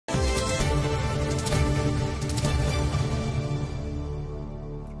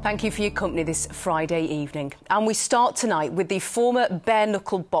Thank you for your company this Friday evening. And we start tonight with the former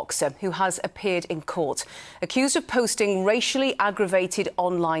bare-knuckle boxer who has appeared in court, accused of posting racially aggravated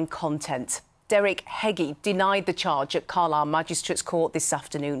online content. Decca Heggie denied the charge at Carlisle Magistrates Court this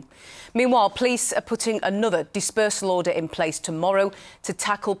afternoon. Meanwhile, police are putting another dispersal order in place tomorrow to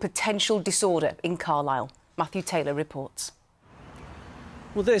tackle potential disorder in Carlisle. Matthew Taylor reports.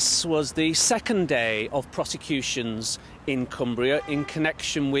 Well, this was the second day of prosecutions in Cumbria in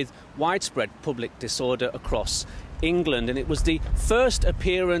connection with widespread public disorder across England, and it was the first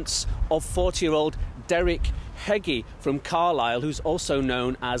appearance of 40-year-old Decca Heggie from Carlisle, who's also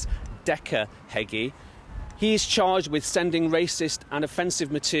known as Decca Heggie. He is charged with sending racist and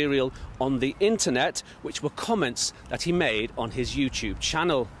offensive material on the internet, which were comments that he made on his YouTube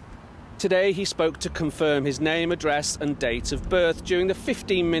channel. Today he spoke to confirm his name, address and date of birth during the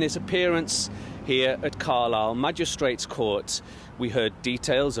 15-minute appearance here at Carlisle Magistrates Court. We heard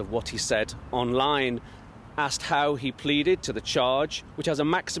details of what he said online, asked how he pleaded to the charge, which has a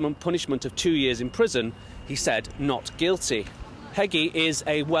maximum punishment of 2 years in prison. He said not guilty. Heggie is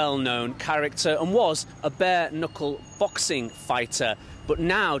a well-known character and was a bare-knuckle boxing fighter, but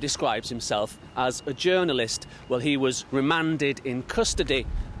now describes himself as a journalist. Well, he was remanded in custody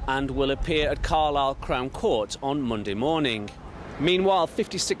and will appear at Carlisle Crown Court on Monday morning. Meanwhile,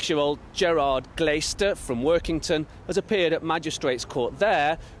 56-year-old Gerard Glaister from Workington has appeared at Magistrates Court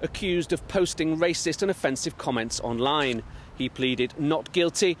there, accused of posting racist and offensive comments online. He pleaded not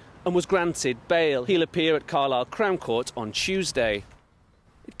guilty and was granted bail. He'll appear at Carlisle Crown Court on Tuesday.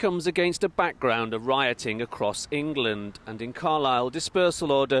 It comes against a background of rioting across England, and in Carlisle,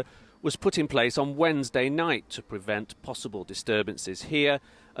 dispersal order was put in place on Wednesday night to prevent possible disturbances here.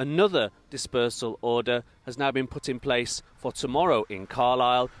 Another dispersal order has now been put in place for tomorrow in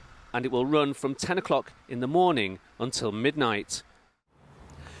Carlisle, and it will run from 10 o'clock in the morning until midnight.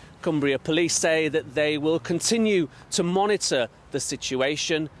 Cumbria Police say that they will continue to monitor the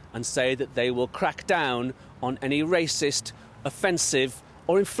situation and say that they will crack down on any racist, offensive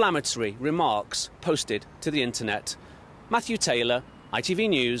or inflammatory remarks posted to the internet. Matthew Taylor, ITV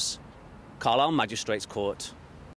News, Carlisle Magistrates Court.